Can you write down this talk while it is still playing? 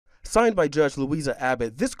Signed by Judge Louisa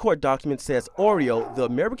Abbott, this court document says Oreo, the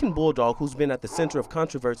American bulldog who's been at the center of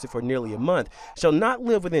controversy for nearly a month, shall not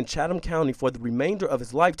live within Chatham County for the remainder of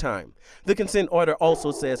his lifetime. The consent order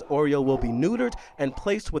also says Oreo will be neutered and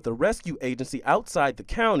placed with a rescue agency outside the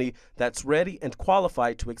county that's ready and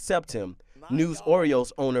qualified to accept him. News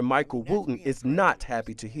Oreo's owner Michael Wooten is not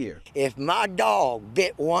happy to hear. If my dog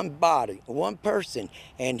bit one person,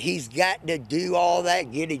 and he's got to do all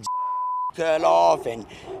that, get his cut off and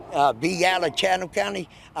be out of Chatham County,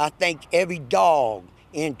 I think every dog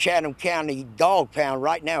in Chatham County dog pound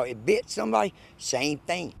right now, it bit somebody, same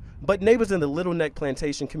thing. But neighbors in the Little Neck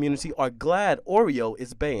Plantation community are glad Oreo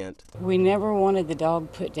is banned. We never wanted the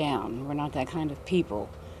dog put down. We're not that kind of people.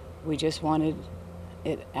 We just wanted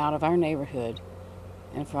it out of our neighborhood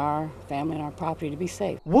and for our family and our property to be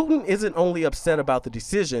safe. Wooten isn't only upset about the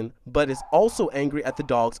decision, but is also angry at the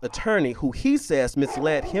dog's attorney, who he says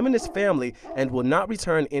misled him and his family and will not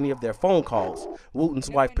return any of their phone calls. Wooten's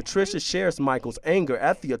wife Patricia shares Michael's anger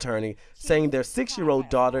at the attorney, saying their 6-year-old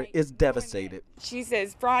daughter is devastated. She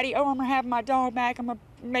says, Friday, I'm gonna have my dog back. I'm gonna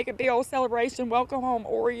make a big old celebration. Welcome home,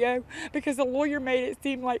 Oreo, because the lawyer made it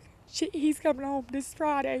seem like he's coming home this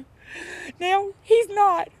Friday. Now he's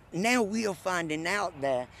not. Now we are finding out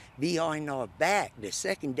that behind our back, the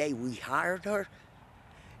second day we hired her,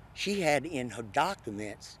 she had in her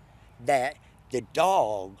documents that the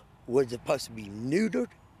dog was supposed to be neutered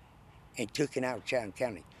and taken out of Chatham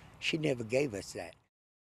County. She never gave us that.